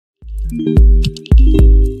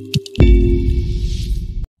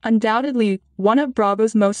Undoubtedly, one of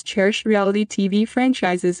Bravo's most cherished reality TV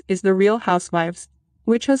franchises is The Real Housewives,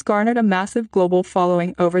 which has garnered a massive global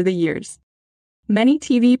following over the years. Many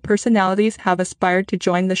TV personalities have aspired to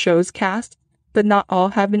join the show's cast, but not all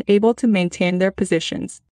have been able to maintain their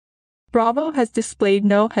positions. Bravo has displayed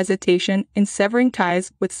no hesitation in severing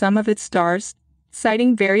ties with some of its stars,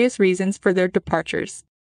 citing various reasons for their departures.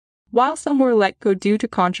 While some were let go due to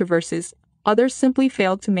controversies, others simply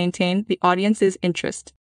failed to maintain the audience's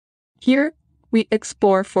interest. Here, we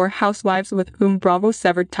explore 4 housewives with whom Bravo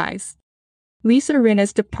severed ties. Lisa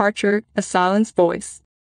Rinna's departure, a silenced voice.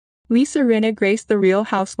 Lisa Rinna graced The Real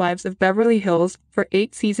Housewives of Beverly Hills for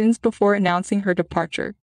 8 seasons before announcing her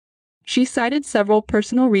departure. She cited several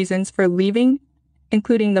personal reasons for leaving,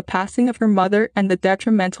 including the passing of her mother and the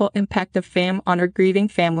detrimental impact of fame on her grieving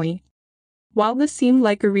family. While this seemed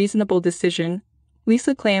like a reasonable decision,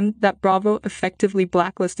 Lisa claimed that Bravo effectively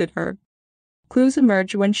blacklisted her. Clues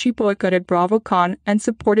emerged when she boycotted BravoCon and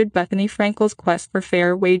supported Bethany Frankel's quest for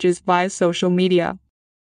fair wages via social media.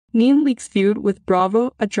 Nene Leakes viewed with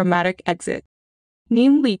Bravo a dramatic exit.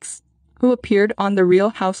 Nene Leakes, who appeared on The Real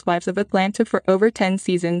Housewives of Atlanta for over 10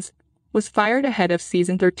 seasons, was fired ahead of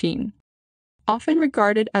season 13. Often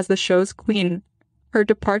regarded as the show's queen, her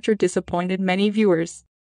departure disappointed many viewers.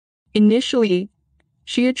 Initially,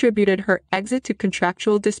 she attributed her exit to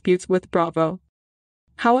contractual disputes with Bravo.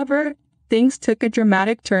 However, things took a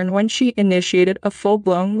dramatic turn when she initiated a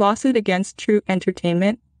full-blown lawsuit against True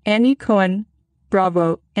Entertainment, Andy Cohen,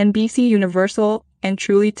 Bravo, NBC Universal, and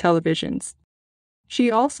Truly Televisions. She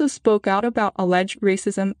also spoke out about alleged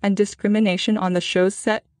racism and discrimination on the show's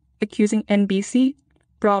set, accusing NBC,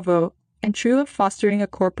 Bravo, and True of fostering a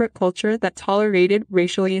corporate culture that tolerated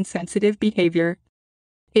racially insensitive behavior.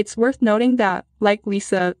 It's worth noting that, like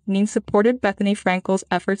Lisa, Nene supported Bethany Frankel's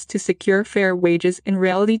efforts to secure fair wages in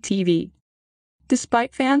reality TV.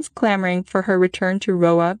 Despite fans clamoring for her return to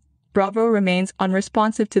ROA, Bravo remains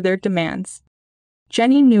unresponsive to their demands.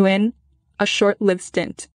 Jenny Nguyen, a short-lived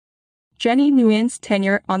stint. Jenny Nguyen's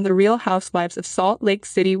tenure on The Real Housewives of Salt Lake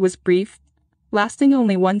City was brief, lasting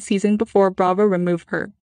only 1 season before Bravo removed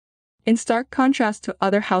her. In stark contrast to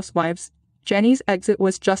other housewives, Jenny's exit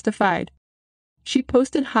was justified. She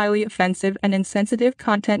posted highly offensive and insensitive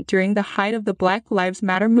content during the height of the Black Lives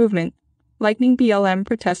Matter movement, likening BLM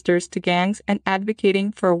protesters to gangs and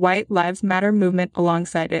advocating for a White Lives Matter movement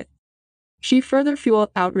alongside it. She further fueled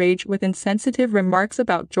outrage with insensitive remarks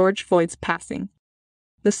about George Floyd's passing.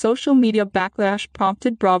 The social media backlash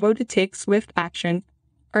prompted Bravo to take swift action,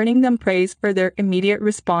 earning them praise for their immediate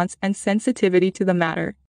response and sensitivity to the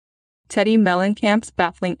matter. Teddi Mellencamp's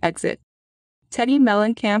baffling exit. Teddi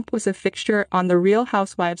Mellencamp was a fixture on The Real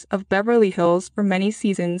Housewives of Beverly Hills for many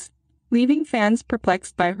seasons, leaving fans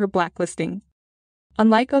perplexed by her blacklisting.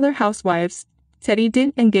 Unlike other housewives, Teddi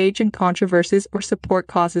didn't engage in controversies or support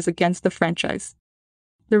causes against the franchise.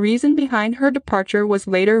 The reason behind her departure was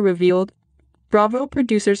later revealed. Bravo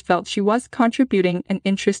producers felt she was contributing an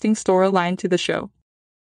interesting storyline to the show.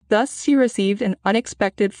 Thus, she received an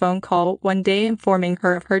unexpected phone call one day informing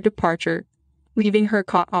her of her departure, leaving her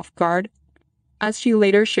caught off guard. As she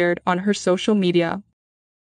later shared on her social media,